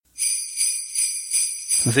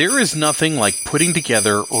There is nothing like putting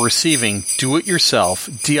together or receiving do-it-yourself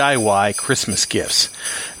DIY Christmas gifts.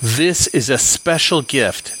 This is a special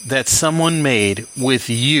gift that someone made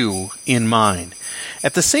with you in mind.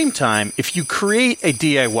 At the same time, if you create a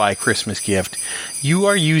DIY Christmas gift, you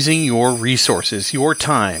are using your resources, your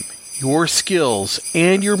time, your skills,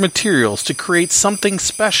 and your materials to create something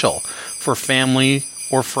special for family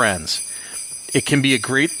or friends. It can be a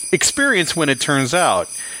great experience when it turns out,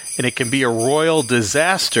 and it can be a royal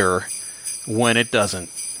disaster when it doesn't.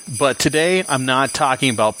 But today, I'm not talking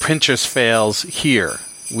about Pinterest fails here.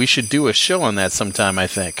 We should do a show on that sometime, I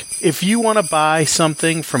think. If you want to buy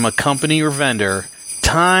something from a company or vendor,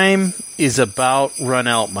 time is about run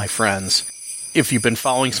out, my friends. If you've been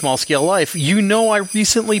following Small Scale Life, you know I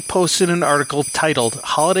recently posted an article titled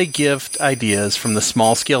Holiday Gift Ideas from the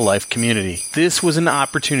Small Scale Life Community. This was an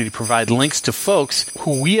opportunity to provide links to folks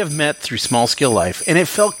who we have met through Small Scale Life, and it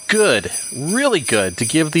felt good, really good, to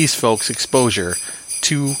give these folks exposure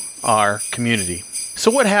to our community. So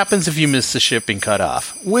what happens if you miss the shipping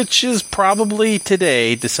cutoff, which is probably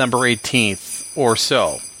today, December 18th or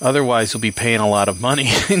so? Otherwise, you'll be paying a lot of money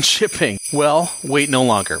in shipping. Well, wait no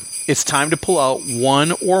longer. It's time to pull out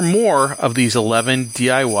one or more of these 11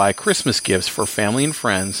 DIY Christmas gifts for family and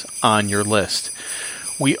friends on your list.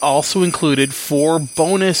 We also included 4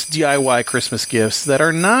 bonus DIY Christmas gifts that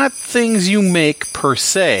are not things you make per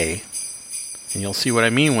se, and you'll see what I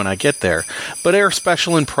mean when I get there, but are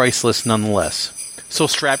special and priceless nonetheless. So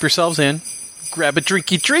strap yourselves in, grab a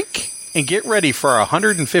drinky drink, and get ready for our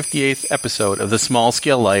 158th episode of the Small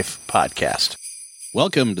Scale Life Podcast.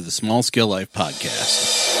 Welcome to the Small Scale Life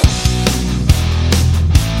Podcast.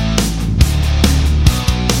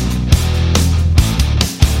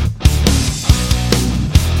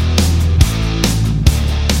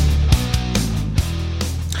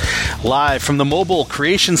 Live from the Mobile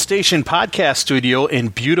Creation Station podcast studio in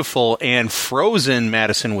beautiful and frozen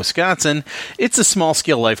Madison, Wisconsin, it's a Small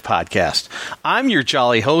Scale Life podcast. I'm your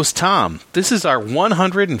jolly host, Tom. This is our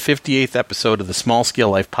 158th episode of the Small Scale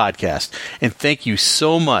Life podcast, and thank you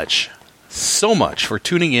so much for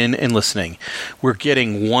tuning in and listening. We're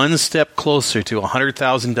getting one step closer to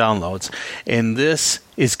 100,000 downloads, and this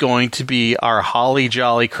is going to be our holly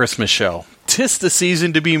jolly Christmas show. 'Tis the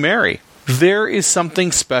season to be merry. There is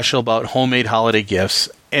something special about homemade holiday gifts,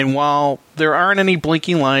 and while there aren't any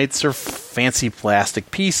blinking lights or fancy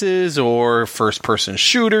plastic pieces or first-person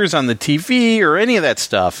shooters on the TV or any of that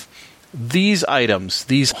stuff, these items,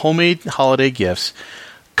 these homemade holiday gifts,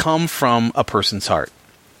 come from a person's heart.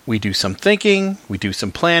 We do some thinking, we do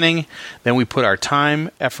some planning, then we put our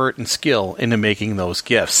time, effort, and skill into making those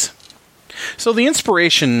gifts. So the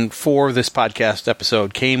inspiration for this podcast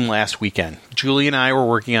episode came last weekend. Julie and I were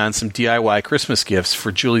working on some DIY Christmas gifts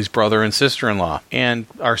for Julie's brother and sister-in-law, and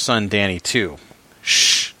our son Danny too.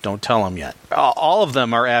 Shh, don't tell him yet. All of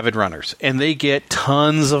them are avid runners, and they get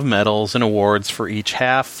tons of medals and awards for each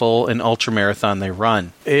half, full, and ultra marathon they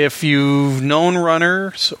run. If you've known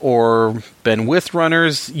runners or been with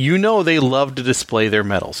runners, you know they love to display their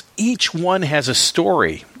medals. Each one has a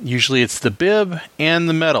story. Usually it's the bib and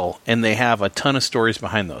the medal, and they have a ton of stories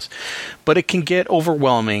behind those. But it can get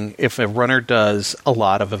overwhelming if a runner does a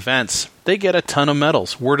lot of events. They get a ton of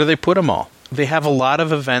medals. Where do they put them all? They have a lot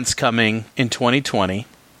of events coming in 2020.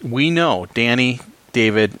 We know Danny,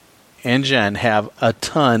 David, and Jen have a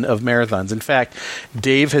ton of marathons. In fact,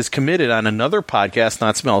 Dave has committed on another podcast,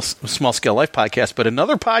 not Small Scale Life podcast, but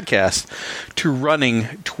another podcast, to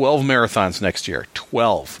running 12 marathons next year.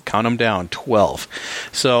 12. Count them down, 12.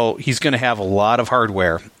 So he's going to have a lot of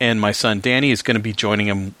hardware, and my son Danny is going to be joining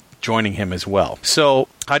him as well. So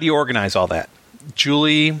how do you organize all that?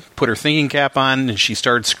 Julie put her thinking cap on and she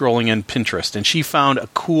started scrolling in Pinterest, and she found a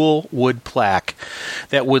cool wood plaque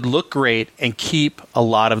that would look great and keep a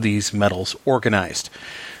lot of these medals organized.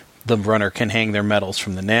 The runner can hang their medals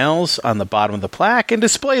from the nails on the bottom of the plaque and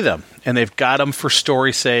display them. And they've got them for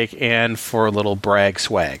story's sake and for a little brag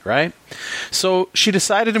swag, right? So she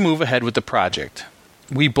decided to move ahead with the project.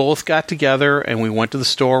 We both got together and we went to the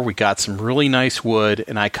store. We got some really nice wood,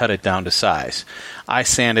 and I cut it down to size. I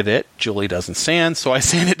sanded it. Julie doesn't sand, so I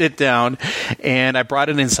sanded it down, and I brought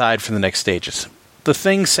it inside for the next stages. The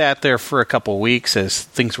thing sat there for a couple weeks as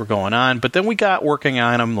things were going on, but then we got working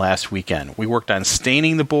on them last weekend. We worked on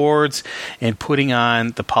staining the boards and putting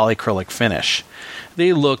on the polyacrylic finish.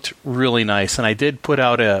 They looked really nice, and I did put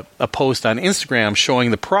out a post on Instagram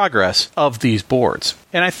showing the progress of these boards.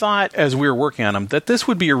 And I thought, as we were working on them, that this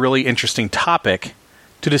would be a really interesting topic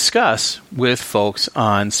to discuss with folks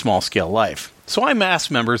on Small Scale Life. So I asked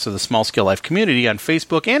members of the Small Scale Life community on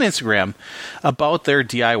Facebook and Instagram about their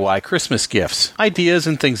DIY Christmas gifts, ideas,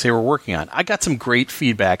 and things they were working on. I got some great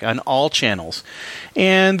feedback on all channels,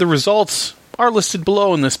 and the results are listed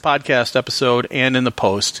below in this podcast episode and in the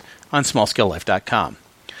post on smallscalelife.com.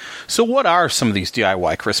 So what are some of these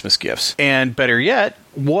DIY Christmas gifts? And better yet,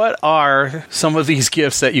 what are some of these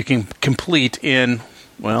gifts that you can complete in,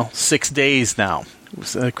 6 days now?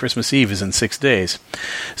 Christmas Eve is in 6 days.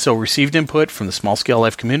 So received input from the Small Scale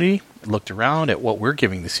Life community, looked around at what we're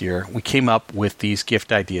giving this year. We came up with these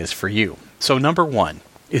gift ideas for you. So number 1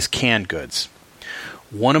 is canned goods.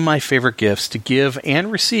 One of my favorite gifts to give and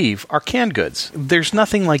receive are canned goods. There's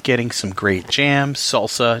nothing like getting some great jam,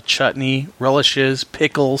 salsa, chutney, relishes,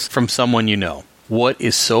 pickles from someone you know. What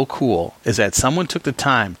is so cool is that someone took the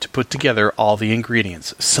time to put together all the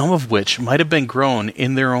ingredients, some of which might have been grown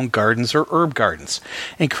in their own gardens or herb gardens,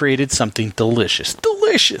 and created something delicious.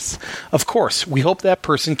 Delicious! Of course, we hope that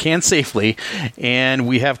person can safely, and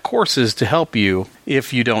we have courses to help you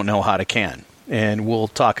if you don't know how to can. And we'll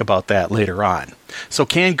talk about that later on. So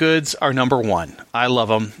canned goods are number 1. I love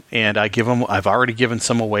them, and I've already given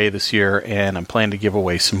some away this year, and I'm planning to give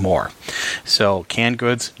away some more. So canned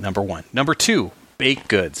goods, number 1. Number 2, baked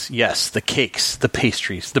goods. Yes, the cakes, the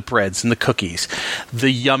pastries, the breads, and the cookies.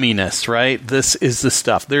 The yumminess, right? This is the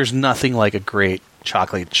stuff. There's nothing like a great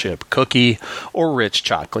chocolate chip cookie or rich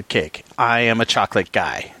chocolate cake. I am a chocolate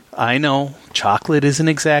guy. I know chocolate isn't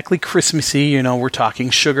exactly Christmassy. We're talking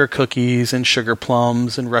sugar cookies and sugar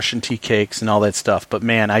plums and Russian tea cakes and all that stuff. But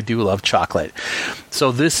man, I do love chocolate.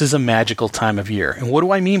 So this is a magical time of year. And what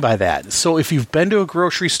do I mean by that? So if you've been to a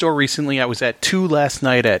grocery store recently, I was at 2 last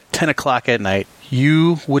night at 10 o'clock at night,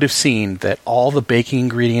 you would have seen that all the baking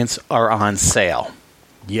ingredients are on sale.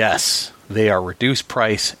 Yes, they are reduced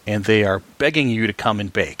price, and they are begging you to come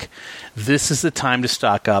and bake. This is the time to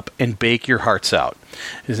stock up and bake your hearts out.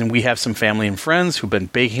 And we have some family and friends who've been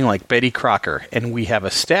baking like Betty Crocker, and we have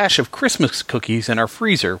a stash of Christmas cookies in our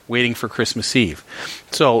freezer waiting for Christmas Eve.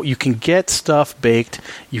 So you can get stuff baked,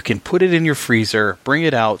 you can put it in your freezer, bring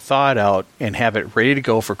it out, thaw it out, and have it ready to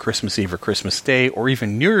go for Christmas Eve or Christmas Day or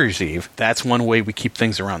even New Year's Eve. That's one way we keep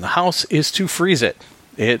things around the house, is to freeze it.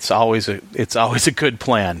 It's always a good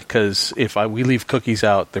plan, because if we leave cookies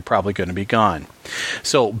out, they're probably going to be gone.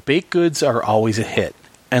 So baked goods are always a hit,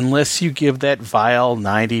 unless you give that vile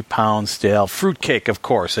 90-pound stale fruitcake, of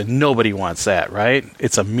course, and nobody wants that, right?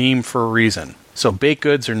 It's a meme for a reason. So baked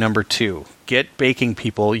goods are number 2. Get baking,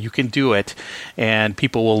 people. You can do it, and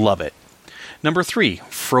people will love it. Number 3,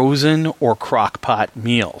 frozen or crock pot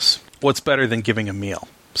meals. What's better than giving a meal?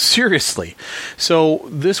 Seriously. So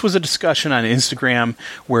this was a discussion on Instagram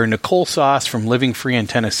where Nicole Sauce from Living Free in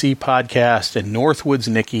Tennessee podcast, and Northwoods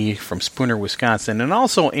Nikki from Spooner, Wisconsin, and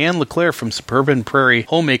also Ann LeClaire from Suburban Prairie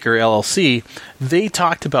Homemaker LLC, they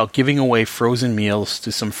talked about giving away frozen meals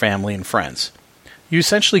to some family and friends. You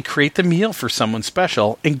essentially create the meal for someone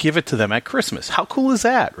special and give it to them at Christmas. How cool is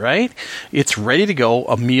that, right? It's ready to go,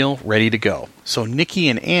 a meal ready to go. So Nikki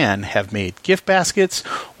and Ann have made gift baskets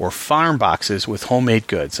or farm boxes with homemade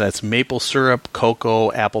goods. That's maple syrup,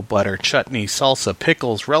 cocoa, apple butter, chutney, salsa,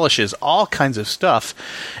 pickles, relishes, all kinds of stuff,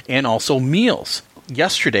 and also meals.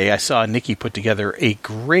 Yesterday, I saw Nikki put together a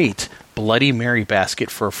great Bloody Mary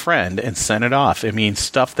basket for a friend and sent it off. It means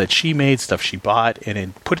stuff that she made, stuff she bought, and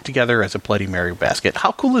then put it together as a Bloody Mary basket.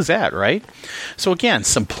 How cool is that, right? So again,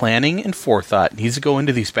 some planning and forethought needs to go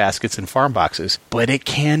into these baskets and farm boxes, but it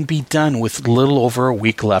can be done with little over a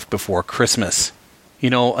week left before Christmas.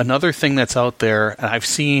 Another thing that's out there,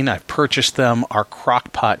 and I've purchased them, are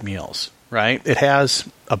crock pot meals. Right? It has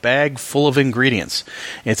a bag full of ingredients.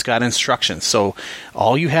 It's got instructions. So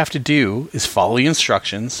all you have to do is follow the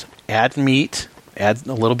instructions, add meat, add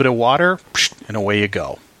a little bit of water, and away you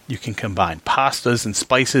go. You can combine pastas and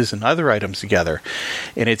spices and other items together,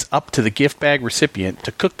 and it's up to the gift bag recipient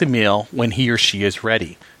to cook the meal when he or she is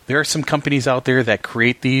ready. There are some companies out there that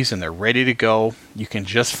create these, and they're ready to go. You can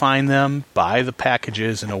just find them, buy the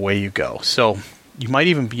packages, and away you go. So you might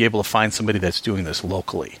even be able to find somebody that's doing this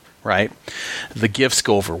locally. Right? The gifts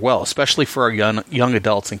go over well, especially for our young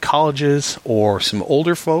adults in colleges or some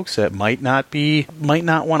older folks that might not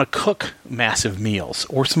want to cook massive meals,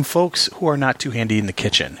 or some folks who are not too handy in the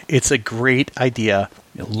kitchen. It's a great idea.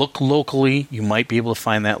 Look locally. You might be able to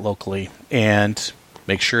find that locally, and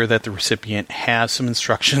make sure that the recipient has some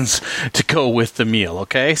instructions to go with the meal,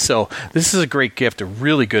 okay? So this is a great gift, a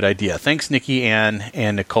really good idea. Thanks, Nikki, Ann,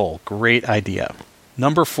 and Nicole. Great idea.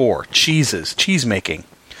 Number 4, cheese making.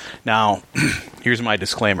 Now, here's my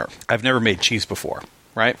disclaimer. I've never made cheese before,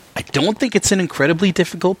 right? I don't think it's an incredibly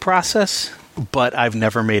difficult process, but I've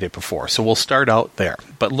never made it before. So we'll start out there.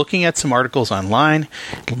 But looking at some articles online,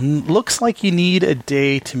 looks like you need a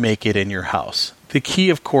day to make it in your house. The key,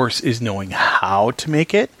 of course, is knowing how to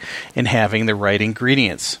make it and having the right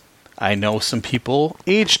ingredients. I know some people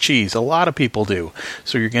age cheese. A lot of people do.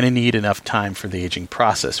 So you're going to need enough time for the aging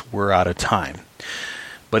process. We're out of time.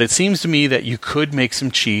 But it seems to me that you could make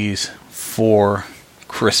some cheese for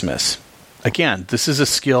Christmas. Again, this is a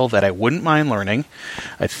skill that I wouldn't mind learning.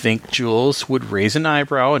 I think Jules would raise an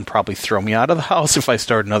eyebrow and probably throw me out of the house if I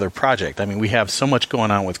start another project. I mean, we have so much going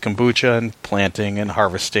on with kombucha and planting and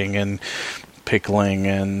harvesting and pickling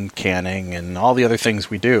and canning and all the other things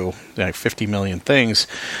we do, like 50 million things.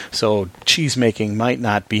 So cheese making might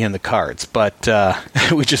not be in the cards, but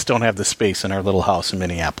we just don't have the space in our little house in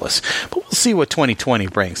Minneapolis. But we'll see what 2020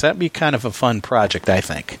 brings. That'd be kind of a fun project, I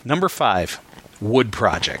think. Number 5. Wood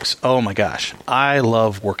projects. Oh my gosh. I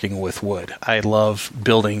love working with wood. I love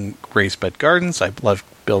building raised bed gardens. I love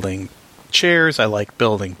building chairs. I like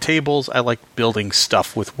building tables. I like building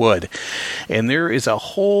stuff with wood. And there is a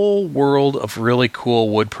whole world of really cool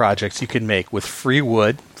wood projects you can make with free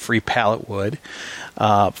wood, free pallet wood,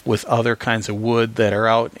 with other kinds of wood that are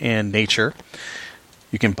out in nature.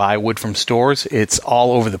 You can buy wood from stores. It's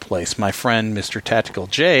all over the place. My friend, Mr. Tactical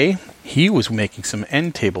J, he was making some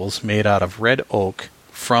end tables made out of red oak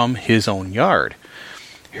from his own yard.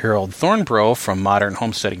 Harold Thornborough from Modern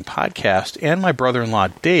Homesteading Podcast and my brother-in-law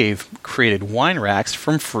Dave created wine racks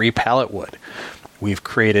from free pallet wood. We've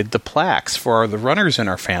created the plaques for the runners in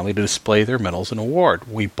our family to display their medals and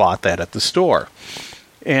award. We bought that at the store.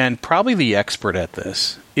 And probably the expert at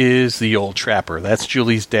this is the Old Trapper. That's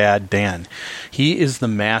Julie's dad, Dan. He is the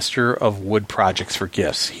master of wood projects for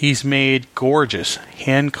gifts. He's made gorgeous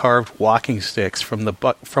hand-carved walking sticks from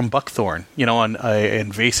buckthorn, an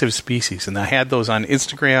invasive species. And I had those on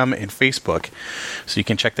Instagram and Facebook. So you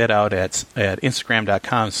can check that out at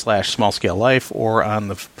instagram.com/smallscalelife or on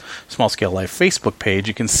the Small Scale Life Facebook page.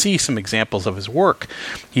 You can see some examples of his work.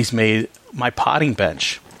 He's made my potting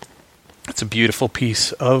bench. It's a beautiful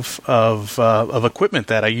piece of equipment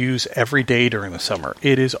that I use every day during the summer.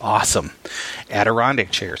 It is awesome.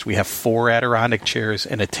 Adirondack chairs. We have 4 Adirondack chairs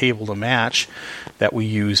and a table to match that we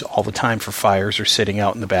use all the time for fires or sitting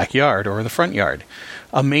out in the backyard or in the front yard.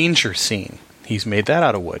 A manger scene. He's made that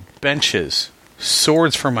out of wood. Benches.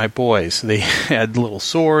 Swords for my boys. They had little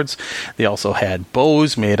swords. They also had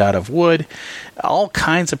bows made out of wood. All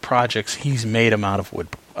kinds of projects he's made them out of wood.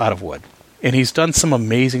 And he's done some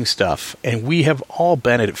amazing stuff, and we have all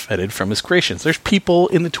benefited from his creations. There's people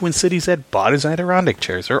in the Twin Cities that bought his Adirondack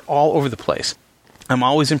chairs. They're all over the place. I'm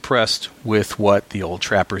always impressed with what the Old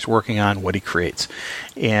Trapper is working on, what he creates.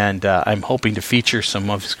 And I'm hoping to feature some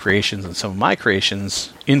of his creations and some of my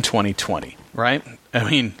creations in 2020, right? I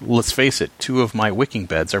mean, let's face it, 2 of my wicking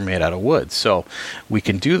beds are made out of wood, so we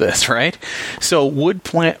can do this, right? So wood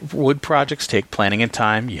projects take planning and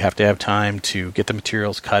time. You have to have time to get the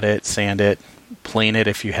materials, cut it, sand it, plane it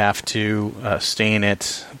if you have to, stain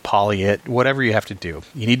it, poly it, whatever you have to do.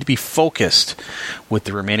 You need to be focused with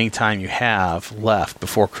the remaining time you have left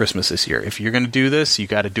before Christmas this year. If you're going to do this, you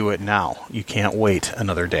got to do it now. You can't wait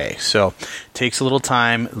another day. So it takes a little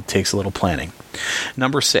time, it takes a little planning.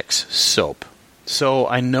 Number 6, soap. So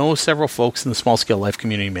I know several folks in the Small Scale Life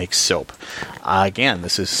community make soap. Again,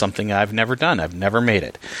 this is something I've never done. I've never made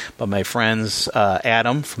it. But my friends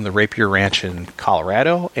Adam from the Rapier Ranch in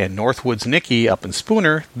Colorado and Northwoods Nikki up in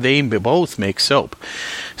Spooner, they both make soap.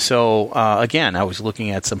 So again, I was looking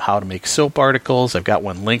at some how to make soap articles. I've got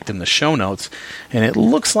one linked in the show notes. And it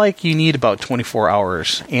looks like you need about 24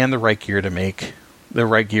 hours and the right gear and the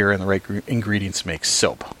right ingredients to make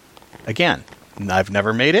soap. Again, I've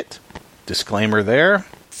never made it. Disclaimer there.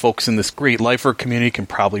 Folks in this great lifer community can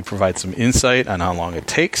probably provide some insight on how long it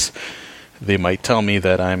takes. They might tell me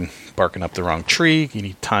that I'm barking up the wrong tree. You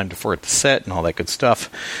need time for it to set and all that good stuff.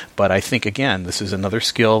 But I think, again, this is another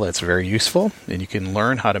skill that's very useful, and you can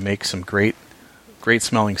learn how to make some great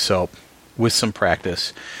smelling soap with some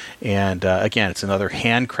practice. And again, it's another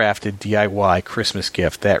handcrafted DIY Christmas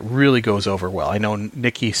gift that really goes over well. I know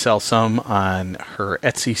Nikki sells some on her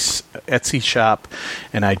Etsy shop,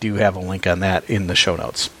 and I do have a link on that in the show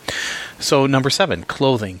notes. So number 7,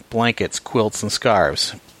 clothing, blankets, quilts, and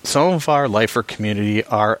scarves. Some of our lifer community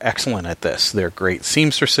are excellent at this. They're great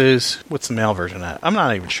seamstresses. What's the male version of that? I'm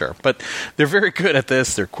not even sure. But they're very good at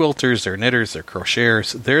this. They're quilters, they're knitters, they're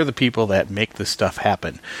crocheters. They're the people that make this stuff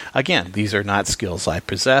happen. Again, these are not skills I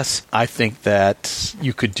possess. I think that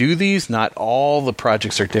you could do these. Not all the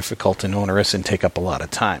projects are difficult and onerous and take up a lot of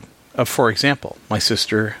time. For example, my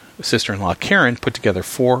sister-in-law Karen put together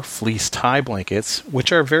 4 fleece tie blankets,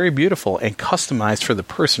 which are very beautiful and customized for the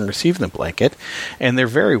person receiving the blanket, and they're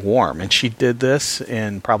very warm. And she did this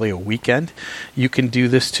in probably a weekend. You can do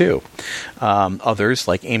this too. Others,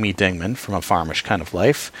 like Amy Dingman from A Farmish Kind of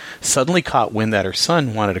Life, suddenly caught wind that her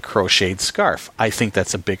son wanted a crocheted scarf. I think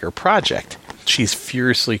that's a bigger project. She's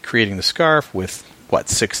furiously creating the scarf with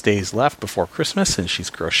 6 days left before Christmas, and she's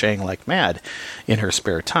crocheting like mad in her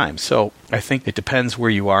spare time. So I think it depends where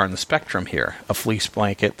you are on the spectrum here. A fleece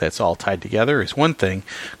blanket that's all tied together is one thing.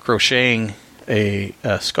 Crocheting a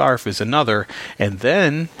scarf is another. And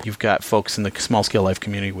then you've got folks in the Small Scale Life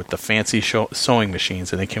community with the fancy sewing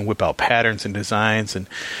machines, and they can whip out patterns and designs and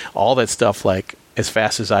all that stuff like as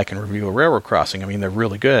fast as I can review a railroad crossing. I mean, they're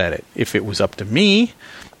really good at it. If it was up to me,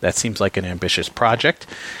 that seems like an ambitious project.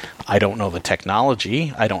 I don't know the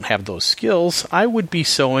technology. I don't have those skills. I would be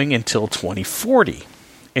sewing until 2040.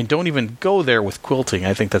 And don't even go there with quilting.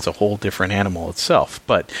 I think that's a whole different animal itself.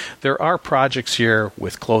 But there are projects here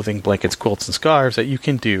with clothing, blankets, quilts, and scarves that you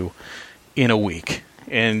can do in a week.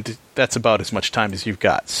 And that's about as much time as you've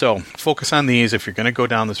got. So focus on these. If you're going to go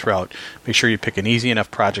down this route, make sure you pick an easy enough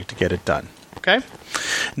project to get it done. Okay?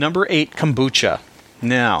 Number 8, kombucha.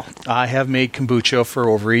 Now, I have made kombucha for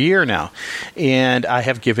over a year now, and I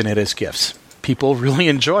have given it as gifts. People really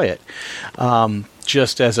enjoy it.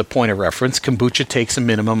 Just as a point of reference, kombucha takes a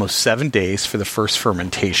minimum of 7 days for the first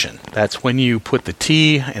fermentation. That's when you put the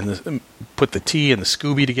tea and the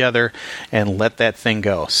SCOBY together and let that thing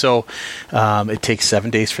go. So it takes 7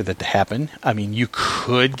 days for that to happen. I mean, you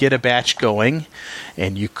could get a batch going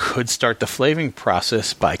and you could start the flavoring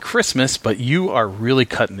process by Christmas, but you are really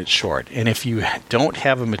cutting it short. And if you don't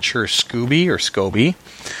have a mature SCOBY,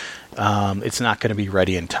 it's not going to be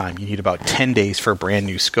ready in time. You need about 10 days for a brand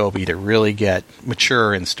new SCOBY to really get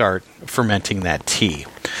mature and start fermenting that tea.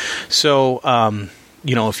 So,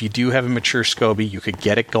 if you do have a mature SCOBY, you could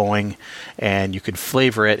get it going and you could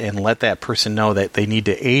flavor it and let that person know that they need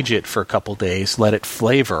to age it for a couple days, let it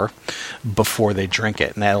flavor before they drink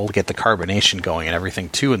it. And that'll get the carbonation going and everything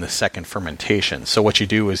too in the second fermentation. So what you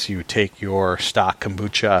do is you take your stock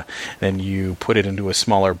kombucha, then you put it into a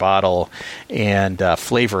smaller bottle and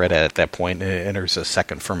flavor it at that point, and it enters a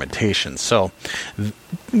second fermentation. So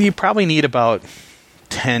you probably need about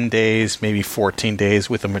 10 days, maybe 14 days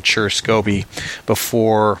with a mature SCOBY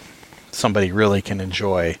before somebody really can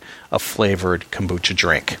enjoy a flavored kombucha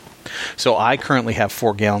drink. So I currently have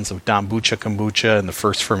 4 gallons of Dambucha kombucha in the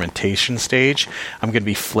first fermentation stage. I'm going to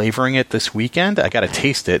be flavoring it this weekend. I got to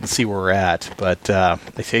taste it and see where we're at. But I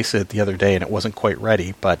tasted it the other day and it wasn't quite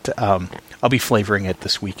ready. But I'll be flavoring it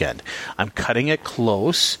this weekend. I'm cutting it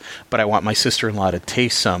close, but I want my sister-in-law to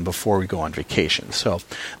taste some before we go on vacation. So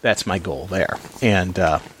that's my goal there. And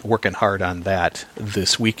working hard on that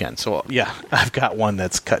this weekend. So yeah, I've got one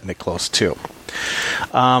that's cutting it close too.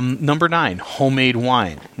 Number 9, homemade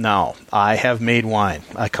wine. Now, I have made wine.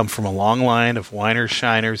 I come from a long line of winers,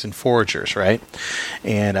 shiners, and foragers, right?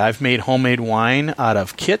 And I've made homemade wine out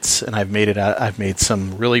of kits, and I've made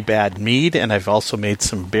some really bad mead, and I've also made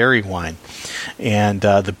some berry wine. And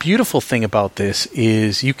the beautiful thing about this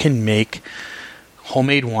is you can make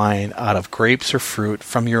homemade wine out of grapes or fruit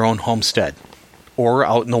from your own homestead or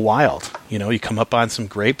out in the wild. You come up on some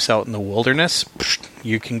grapes out in the wilderness,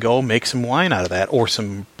 you can go make some wine out of that, or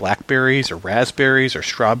some blackberries or raspberries or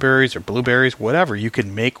strawberries or blueberries, whatever. You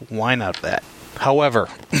can make wine out of that. However,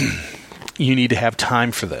 you need to have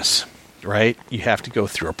time for this, right? You have to go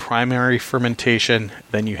through a primary fermentation,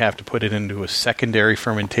 then you have to put it into a secondary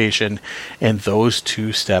fermentation, and those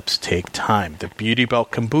 2 steps take time. The beauty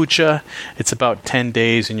about kombucha, it's about 10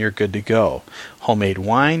 days and you're good to go. Homemade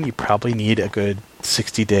wine, you probably need a good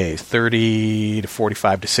 60 days, 30 to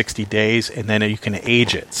 45 to 60 days, and then you can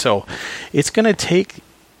age it. So it's going to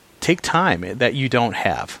take time that you don't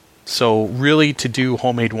have. So really, to do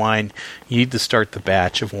homemade wine, you need to start the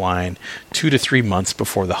batch of wine 2 to 3 months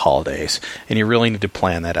before the holidays, and you really need to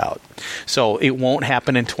plan that out. So it won't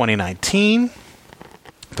happen in 2019,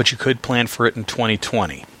 but you could plan for it in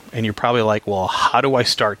 2020. And you're probably like, well, how do I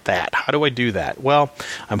start that? How do I do that? Well,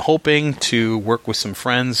 I'm hoping to work with some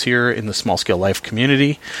friends here in the Small Scale Life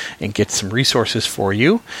community and get some resources for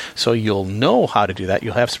you, so you'll know how to do that.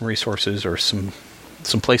 You'll have some resources or some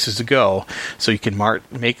places to go, so you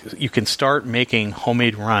can start making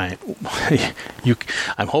homemade wine.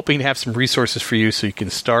 I'm hoping to have some resources for you so you can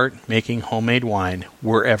start making homemade wine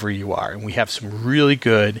wherever you are. And we have some really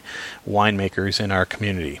good winemakers in our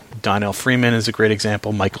community. Donnell Freeman is a great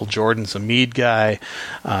example. Michael Jordan's a mead guy.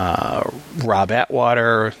 Rob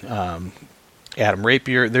Atwater. Adam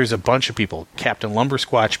Rapier. There's a bunch of people. Captain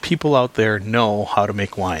Lumbersquatch. People out there know how to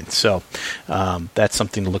make wine. So that's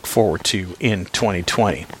something to look forward to in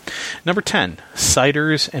 2020. Number 10,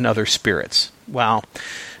 ciders and other spirits. Well,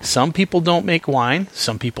 some people don't make wine.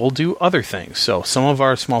 Some people do other things. So some of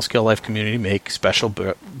our Small Scale Life community make special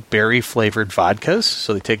berry-flavored vodkas.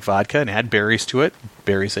 So they take vodka and add berries to it.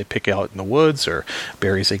 Berries they pick out in the woods, or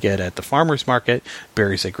berries they get at the farmer's market,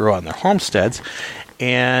 berries they grow on their homesteads.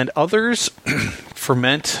 And others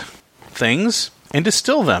ferment things and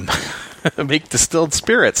distill them. Make distilled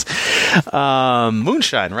spirits.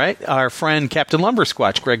 Moonshine, right? Our friend Captain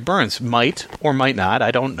Lumbersquatch, Greg Burns, might or might not,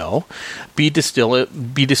 I don't know, be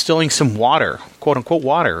distilling some water, quote-unquote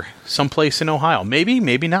water, someplace in Ohio. Maybe,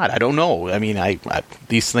 maybe not. I don't know. I mean,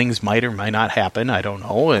 these things might or might not happen. I don't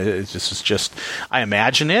know. This is just, I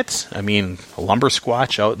imagine it. I mean, a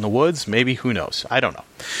lumbersquatch out in the woods, maybe, who knows? I don't know.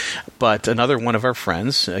 But another one of our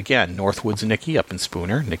friends, again, Northwoods Nikki up in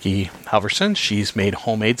Spooner, Nikki Halverson, she's made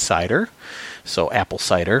homemade cider, so apple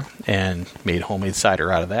cider, and made homemade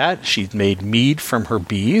cider out of that. She's made mead from her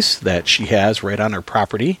bees that she has right on her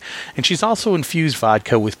property, and she's also infused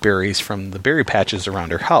vodka with berries from the berry patches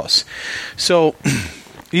around her house. So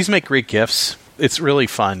these make great gifts. It's really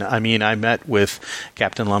fun. I mean, I met with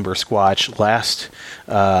Captain Lumbersquatch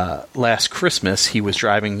last Christmas. He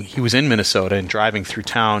was in Minnesota and driving through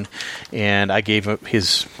town, and I gave him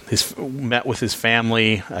met with his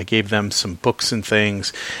family. I gave them some books and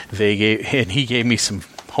things. And he gave me some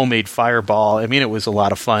homemade Fireball. I mean, it was a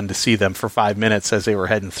lot of fun to see them for 5 minutes as they were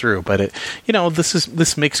heading through. But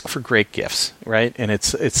this makes for great gifts, right? And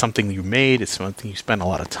it's something you made. It's something you spend a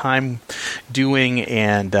lot of time doing,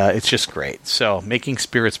 and it's just great. So making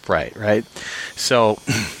spirits bright, right? So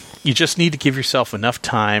you just need to give yourself enough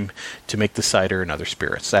time to make the cider and other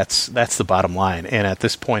spirits. That's the bottom line. And at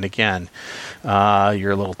this point, again,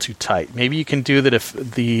 you're a little too tight. Maybe you can do that if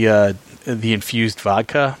the infused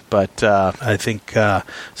vodka, but I think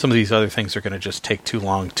some of these other things are going to just take too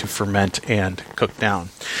long to ferment and cook down.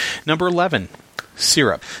 Number 11,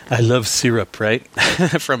 syrup. I love syrup, right?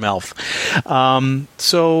 From Elf.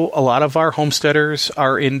 So a lot of our homesteaders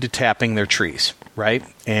are into tapping their trees, right?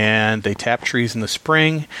 And they tap trees in the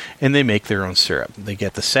spring, and they make their own syrup. They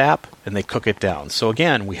get the sap, and they cook it down. So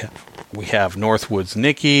again, we have Northwoods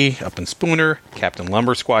Nikki up in Spooner. Captain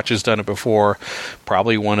Lumbersquatch has done it before.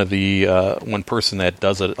 Probably one person that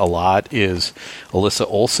does it a lot is Alyssa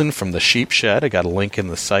Olson from the Sheep Shed. I got a link in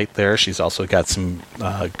the site there. She's also got some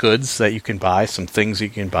goods that you can buy, some things you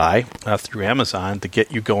can buy through Amazon to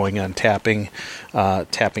get you going on tapping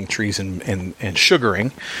trees and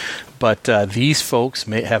sugaring. But these folks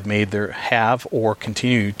have or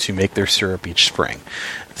continue to make their syrup each spring.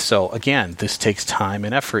 So again, this takes time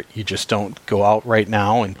and effort. You just don't go out right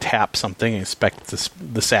now and tap something and expect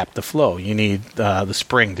the sap to flow. You need the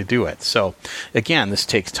spring to do it. So again, this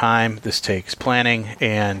takes time. This takes planning.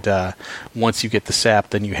 And once you get the sap,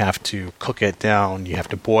 then you have to cook it down. You have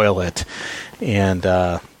to boil it. And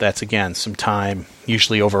that's, again, some time,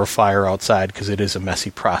 usually over a fire outside, because it is a messy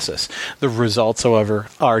process. The results, however,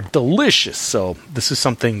 are delicious. So this is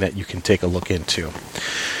something that you can take a look into.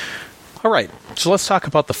 All right, so let's talk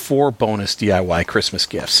about the 4 bonus DIY Christmas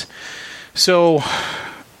gifts. So,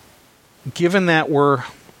 given that we're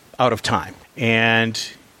out of time, and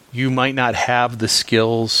you might not have the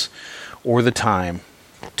skills or the time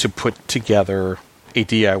to put together a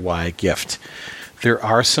DIY gift, there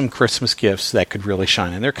are some Christmas gifts that could really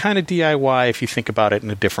shine. And they're kind of DIY if you think about it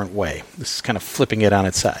in a different way. This is kind of flipping it on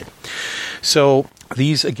its side. So,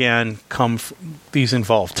 these, again, these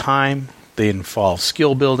involve time. They involve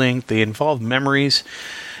skill building, they involve memories,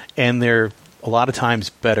 and they're a lot of times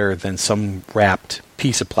better than some wrapped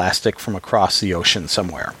piece of plastic from across the ocean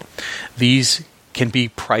somewhere. These can be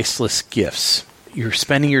priceless gifts. You're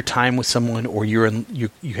spending your time with someone, or you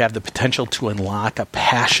have the potential to unlock a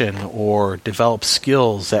passion or develop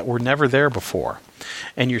skills that were never there before.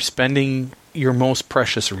 And you're spending your most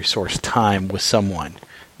precious resource, time, with someone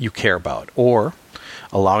you care about, or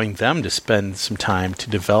allowing them to spend some time to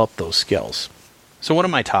develop those skills. So what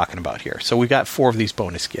am I talking about here? So we've got 4 of these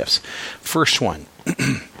bonus gifts. First one,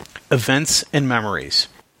 events and memories.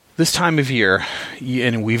 This time of year,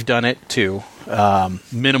 and we've done it too,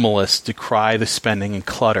 minimalists decry the spending and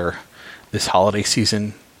clutter this holiday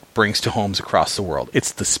season brings to homes across the world.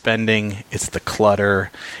 It's the spending, it's the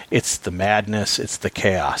clutter, it's the madness, it's the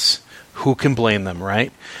chaos. Who can blame them,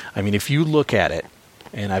 right? I mean, if you look at it,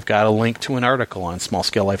 and I've got a link to an article on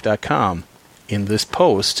smallscalelife.com. In this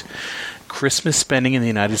post, Christmas spending in the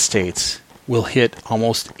United States will hit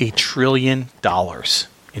almost $1 trillion in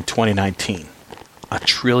 2019. $1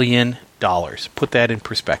 trillion. Put that in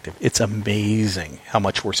perspective. It's amazing how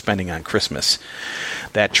much we're spending on Christmas.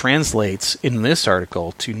 That translates in this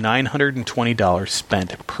article to $920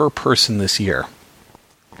 spent per person this year.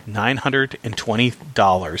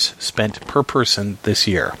 $920 spent per person this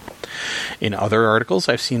year. In other articles,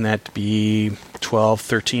 I've seen that to be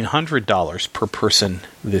 $1,200, $1,300 per person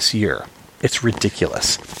this year. It's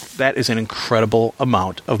ridiculous. That is an incredible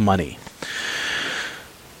amount of money.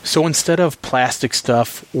 So instead of plastic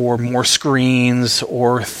stuff or more screens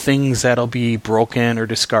or things that'll be broken or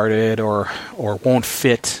discarded or won't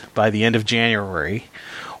fit by the end of January,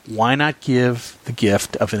 why not give the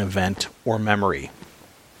gift of an event or memory,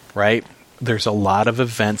 right? There's a lot of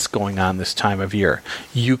events going on this time of year.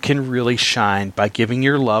 You can really shine by giving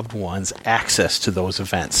your loved ones access to those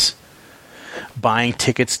events. Buying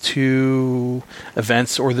tickets to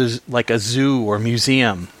events or like a zoo or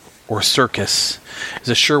museum or circus is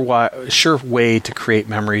a sure way to create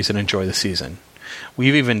memories and enjoy the season.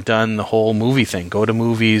 We've even done the whole movie thing. Go to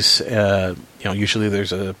movies. Usually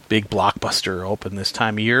there's a big blockbuster open this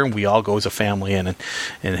time of year, and we all go as a family and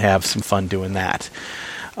have some fun doing that.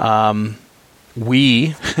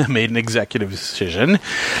 We made an executive decision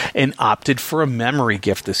and opted for a memory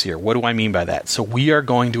gift this year. What do I mean by that? So we are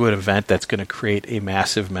going to an event that's going to create a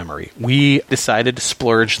massive memory. We decided to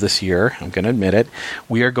splurge this year. I'm going to admit it.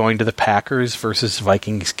 We are going to the Packers versus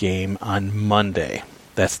Vikings game on Monday.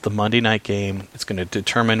 That's the Monday night game. It's going to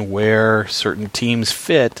determine where certain teams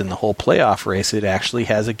fit in the whole playoff race. It actually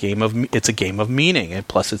has a game of meaning, and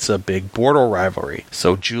plus it's a big border rivalry.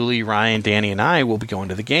 So Julie, Ryan, Danny, and I will be going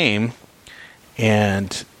to the game.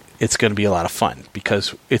 And it's going to be a lot of fun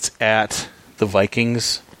because it's at the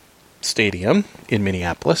Vikings Stadium in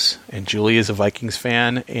Minneapolis. And Julie is a Vikings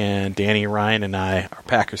fan, and Danny, Ryan, and I are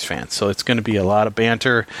Packers fans. So it's going to be a lot of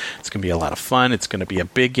banter. It's going to be a lot of fun. It's going to be a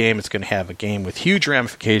big game. It's going to have a game with huge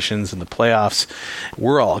ramifications in the playoffs.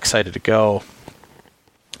 We're all excited to go.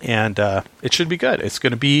 And it should be good. It's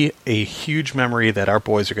going to be a huge memory that our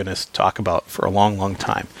boys are going to talk about for a long, long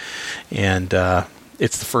time. And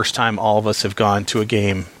it's the first time all of us have gone to a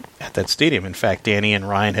game at that stadium. In fact, Danny and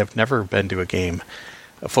Ryan have never been to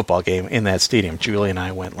a football game in that stadium. Julie and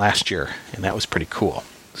I went last year, and that was pretty cool.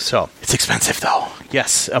 So, it's expensive though.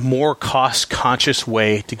 Yes, a more cost-conscious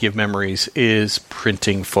way to give memories is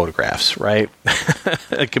printing photographs, right?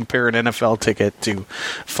 Compare an NFL ticket to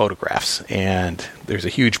photographs, and there's a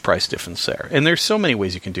huge price difference there. And there's so many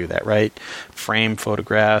ways you can do that, right? Frame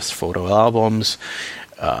photographs, photo albums.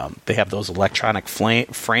 They have those electronic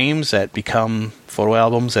frames that become photo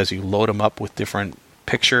albums as you load them up with different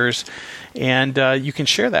pictures. And you can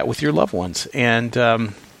share that with your loved ones. And,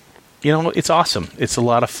 it's awesome. It's a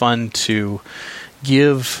lot of fun to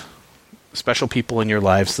give special people in your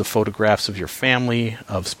lives the photographs of your family,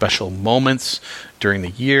 of special moments during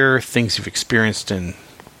the year, things you've experienced in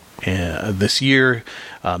this year,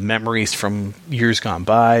 memories from years gone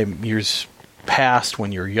by, years past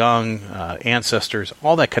when you're young, ancestors,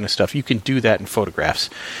 all that kind of stuff. You can do that in photographs.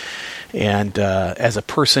 And as a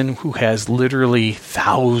person who has literally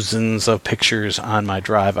thousands of pictures on my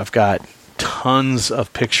drive, I've got tons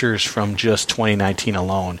of pictures from just 2019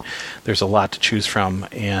 alone. There's a lot to choose from,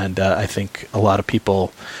 and I think a lot of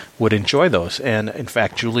people would enjoy those. And in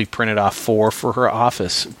fact, Julie printed off 4 for her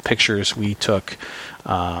office pictures we took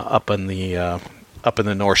up in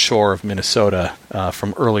the North Shore of Minnesota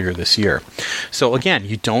from earlier this year. So again,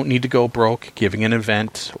 you don't need to go broke giving an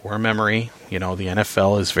event or a memory. The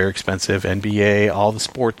NFL is very expensive. NBA, all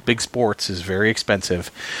the big sports is very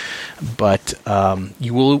expensive. But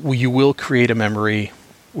you will create a memory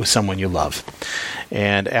with someone you love.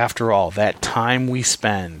 And after all, that time we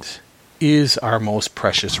spend is our most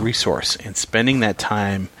precious resource. And spending that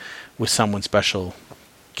time with someone special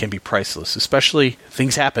can be priceless, especially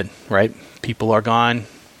things happen, right? People are gone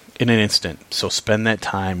in an instant. So spend that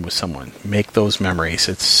time with someone. Make those memories.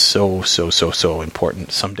 It's so, so, so, so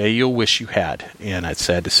important. Someday you'll wish you had, and it's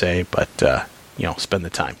sad to say, but, spend the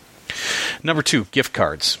time. Number 2, gift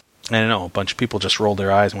cards. I know a bunch of people just rolled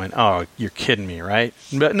their eyes and went, oh, you're kidding me, right?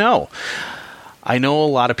 But no. I know a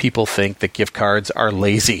lot of people think that gift cards are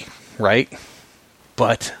lazy, right?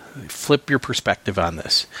 But flip your perspective on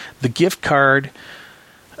this. The gift card,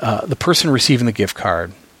 the person receiving the gift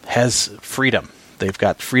card has freedom. They've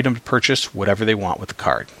got freedom to purchase whatever they want with the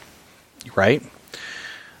card, right?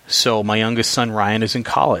 So my youngest son, Ryan, is in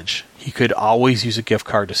college. He could always use a gift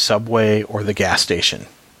card to Subway or the gas station.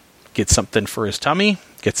 Get something for his tummy,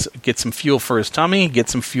 get some fuel for his tummy, get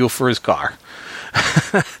some fuel for his car.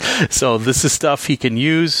 So this is stuff he can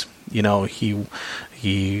use. He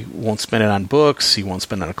He won't spend it on books. He won't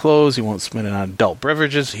spend it on clothes. He won't spend it on adult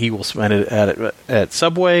beverages. He will spend it at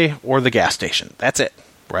Subway or the gas station. That's it,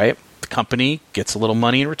 right? The company gets a little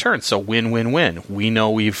money in return. So win-win-win. We know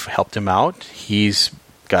we've helped him out. He's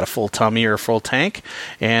got a full tummy or a full tank,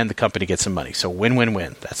 and the company gets some money. So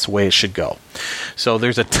win-win-win. That's the way it should go. So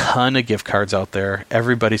there's a ton of gift cards out there.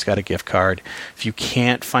 Everybody's got a gift card. If you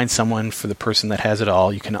can't find someone for the person that has it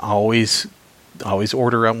all, you can always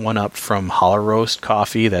order one up from Holler Roast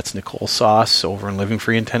Coffee. That's Nicole Sauce over in Living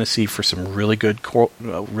Free in Tennessee for some really good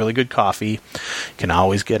coffee. You can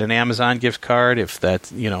always get an Amazon gift card if that,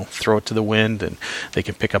 throw it to the wind, and they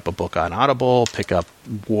can pick up a book on Audible, pick up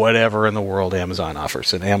whatever in the world Amazon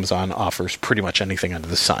offers. And Amazon offers pretty much anything under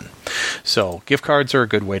the sun. So gift cards are a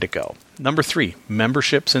good way to go. Number 3,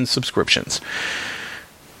 memberships and subscriptions.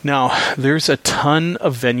 Now, there's a ton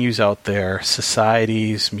of venues out there,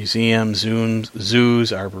 societies, museums,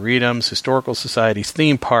 zoos, arboretums, historical societies,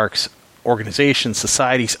 theme parks, organizations,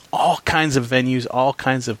 societies, all kinds of venues, all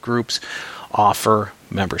kinds of groups offer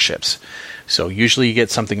memberships. So usually you get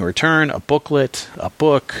something in return, a booklet, a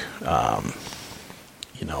book,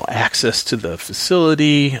 access to the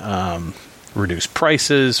facility, reduced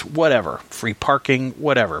prices, whatever, free parking,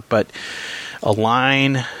 whatever. But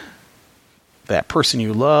align that person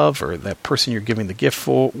you love or that person you're giving the gift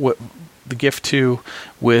to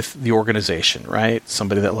with the organization, right?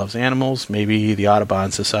 Somebody that loves animals, maybe the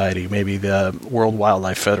Audubon Society, maybe the World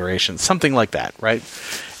Wildlife Federation, something like that, right?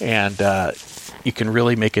 And you can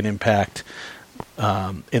really make an impact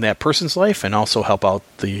in that person's life and also help out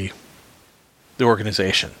the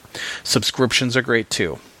organization. Subscriptions are great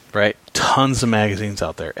too, right? Tons of magazines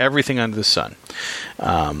out there, everything under the sun.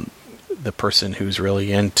 The person who's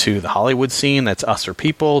really into the Hollywood scene, that's Us or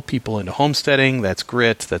People into homesteading, that's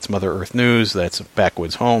Grit, that's Mother Earth News, that's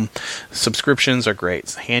Backwoods Home. Subscriptions are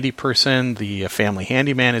great. Handy Person, the Family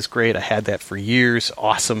Handyman is great. I had that for years.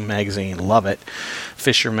 Awesome magazine. Love it.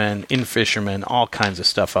 Fisherman, In Fisherman, all kinds of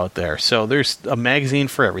stuff out there. So there's a magazine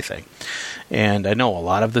for everything. And I know a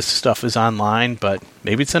lot of this stuff is online, but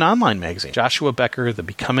maybe it's an online magazine. Joshua Becker, the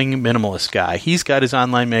Becoming Minimalist guy, he's got his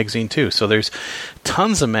online magazine too. So there's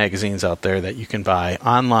tons of magazines out there that you can buy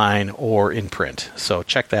online or in print. So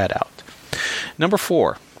check that out. Number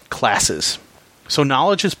 4, classes. So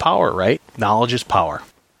knowledge is power, right? Knowledge is power.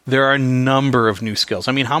 There are a number of new skills.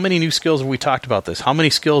 I mean, how many new skills have we talked about this? How many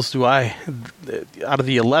skills do I, out of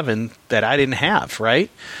the 11, that I didn't have, right?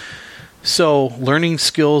 So learning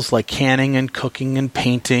skills like canning and cooking and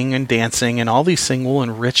painting and dancing and all these things will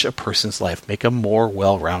enrich a person's life, make them more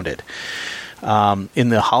well-rounded. In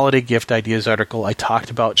the Holiday Gift Ideas article, I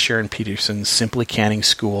talked about Sharon Peterson's Simply Canning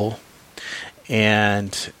School.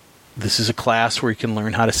 And this is a class where you can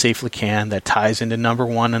learn how to safely can that ties into number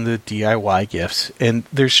 1 on the DIY gifts. And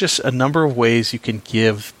there's just a number of ways you can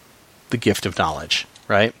give the gift of knowledge,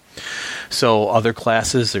 right? So other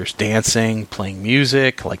classes, there's dancing, playing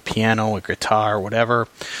music, like piano, or guitar, whatever.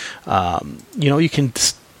 You can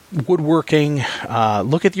woodworking.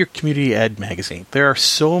 Look at your community ed magazine. There are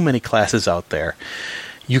so many classes out there.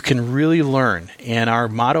 You can really learn. And our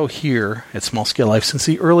motto here at Small Scale Life since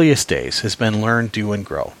the earliest days has been learn, do, and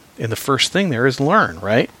grow. And the first thing there is learn,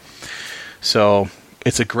 right? So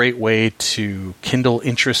it's a great way to kindle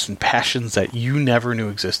interests and passions that you never knew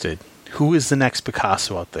existed. Who is the next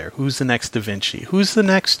Picasso out there? Who's the next Da Vinci? Who's the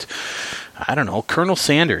next, Colonel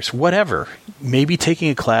Sanders? Whatever. Maybe taking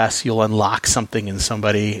a class, you'll unlock something in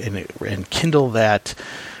somebody and kindle that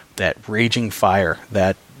raging fire,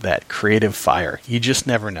 that creative fire. You just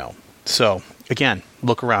never know. So, again,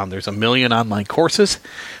 look around. There's a million online courses.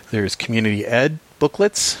 There's community ed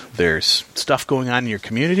booklets. There's stuff going on in your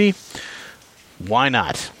community. Why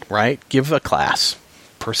not, right? Give a class.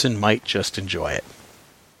 Person might just enjoy it.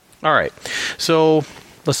 All right, so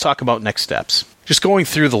let's talk about next steps. Just going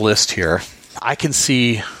through the list here, I can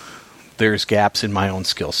see there's gaps in my own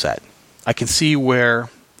skill set. I can see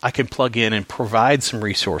where I can plug in and provide some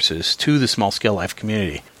resources to the Small Scale Life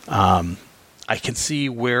community. I can see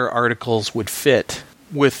where articles would fit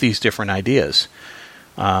with these different ideas.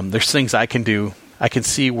 There's things I can do. I can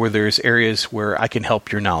see where there's areas where I can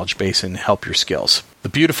help your knowledge base and help your skills. The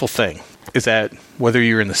beautiful thing is that whether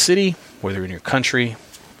you're in the city, whether you're in your country,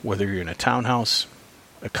 whether you're in a townhouse,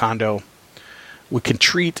 a condo, we can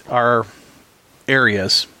treat our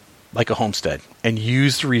areas like a homestead and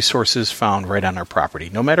use the resources found right on our property,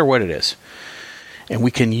 no matter what it is. And we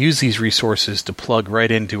can use these resources to plug right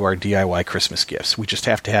into our DIY Christmas gifts. We just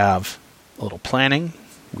have to have a little planning.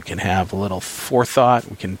 We can have a little forethought.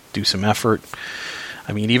 We can do some effort.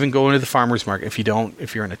 I mean, even going to the farmer's market,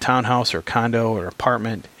 if you're in a townhouse or a condo or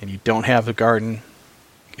apartment and you don't have a garden,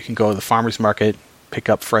 you can go to the farmer's market pick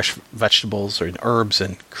up fresh vegetables or herbs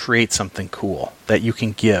and create something cool that you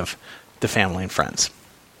can give to family and friends.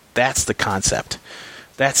 That's the concept.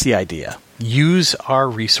 That's the idea. Use our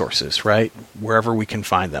resources, right? Wherever we can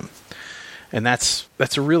find them. And that's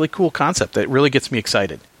a really cool concept that really gets me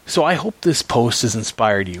excited. So I hope this post has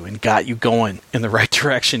inspired you and got you going in the right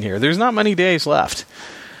direction here. There's not many days left.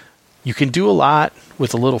 You can do a lot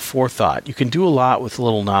with a little forethought. You can do a lot with a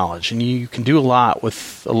little knowledge. And you can do a lot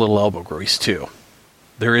with a little elbow grease too.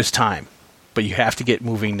 There is time, but you have to get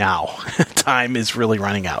moving now. Time is really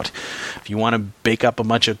running out. If you want to bake up a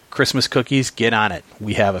bunch of Christmas cookies, get on it.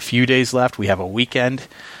 We have a few days left. We have a weekend.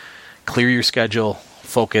 Clear your schedule,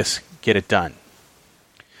 focus, get it done.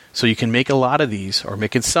 So you can make a lot of these, or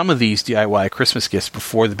making some of these DIY Christmas gifts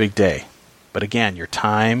before the big day. But again, your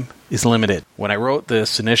time is limited. When I wrote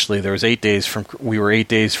this initially, there was 8 days we were 8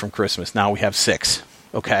 days from Christmas. Now we have 6.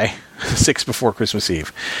 Okay, 6 before Christmas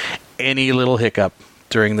Eve. Any little hiccup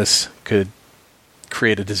during this could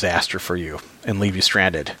create a disaster for you and leave you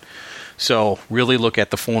stranded. So really look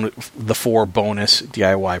at the 4 bonus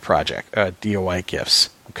DIY gifts.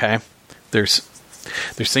 Okay, there's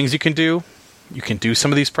things you can do. You can do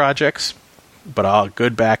some of these projects, but a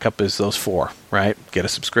good backup is those 4, right? Get a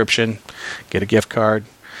subscription, get a gift card,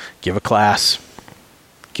 give a class,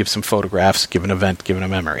 give some photographs, give an event, give a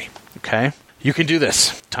memory, okay? You can do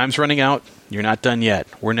this. Time's running out. You're not done yet.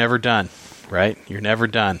 We're never done, right? You're never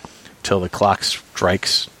done till the clock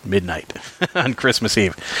strikes midnight on Christmas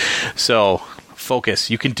Eve. So focus.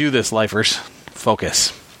 You can do this, lifers.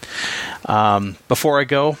 Focus. Before I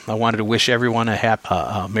go, I wanted to wish everyone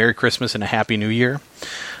a Merry Christmas and a Happy New Year.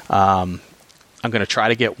 I'm going to try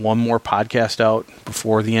to get one more podcast out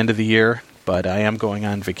before the end of the year, but I am going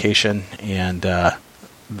on vacation, and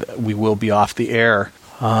we will be off the air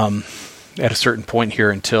at a certain point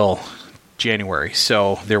here until January.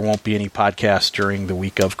 So there won't be any podcasts during the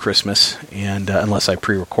week of Christmas, and unless I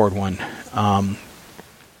pre-record one.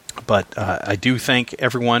 But I do thank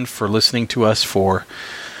everyone for listening to us for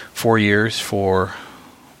 4 years, for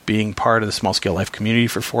being part of the Small Scale Life community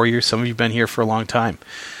for 4 years. Some of you have been here for a long time,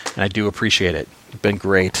 and I do appreciate it. It's been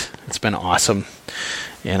great. It's been awesome.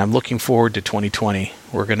 And I'm looking forward to 2020.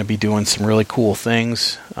 We're going to be doing some really cool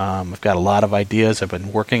things. I've got a lot of ideas. I've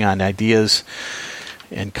been working on ideas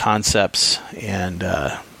and concepts and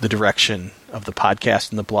the direction of the podcast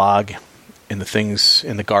and the blog and the things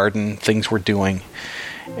in the garden, things we're doing.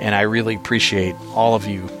 And I really appreciate all of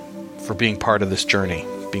you for being part of this journey,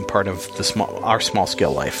 being part of our small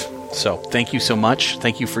scale life. So thank you so much.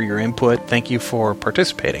 Thank you for your input. Thank you for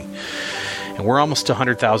participating. And we're almost to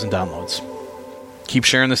 100,000 downloads. Keep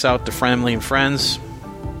sharing this out to family and friends.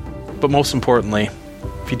 But most importantly,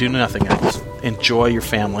 if you do nothing else, enjoy your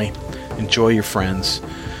family, enjoy your friends,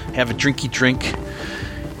 have a drinky drink,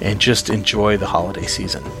 and just enjoy the holiday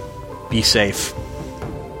season. Be safe.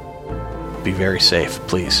 Be very safe,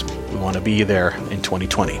 please. We want to be there in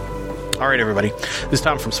 2020. All right, everybody. This is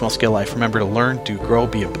Tom from Small Scale Life. Remember to learn, do, grow,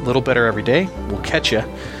 be a little better every day. We'll catch you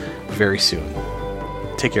very soon.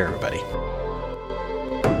 Take care, everybody.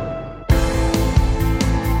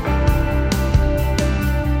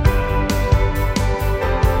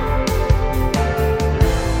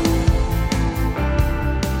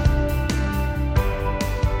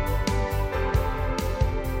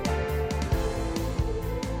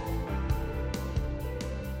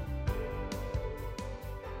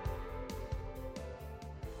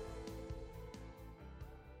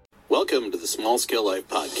 Welcome to the Small Scale Life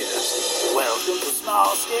Podcast. Welcome to Small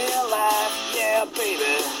Scale Life, yeah,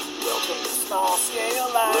 baby. Welcome to Small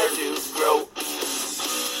Scale Life. Learn to grow.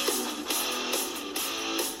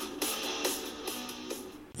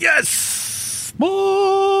 Yes!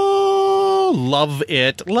 Oh, love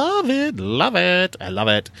it. Love it. Love it. I love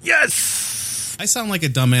it. Yes! I sound like a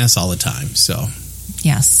dumbass all the time, so.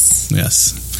 Yes. Yes.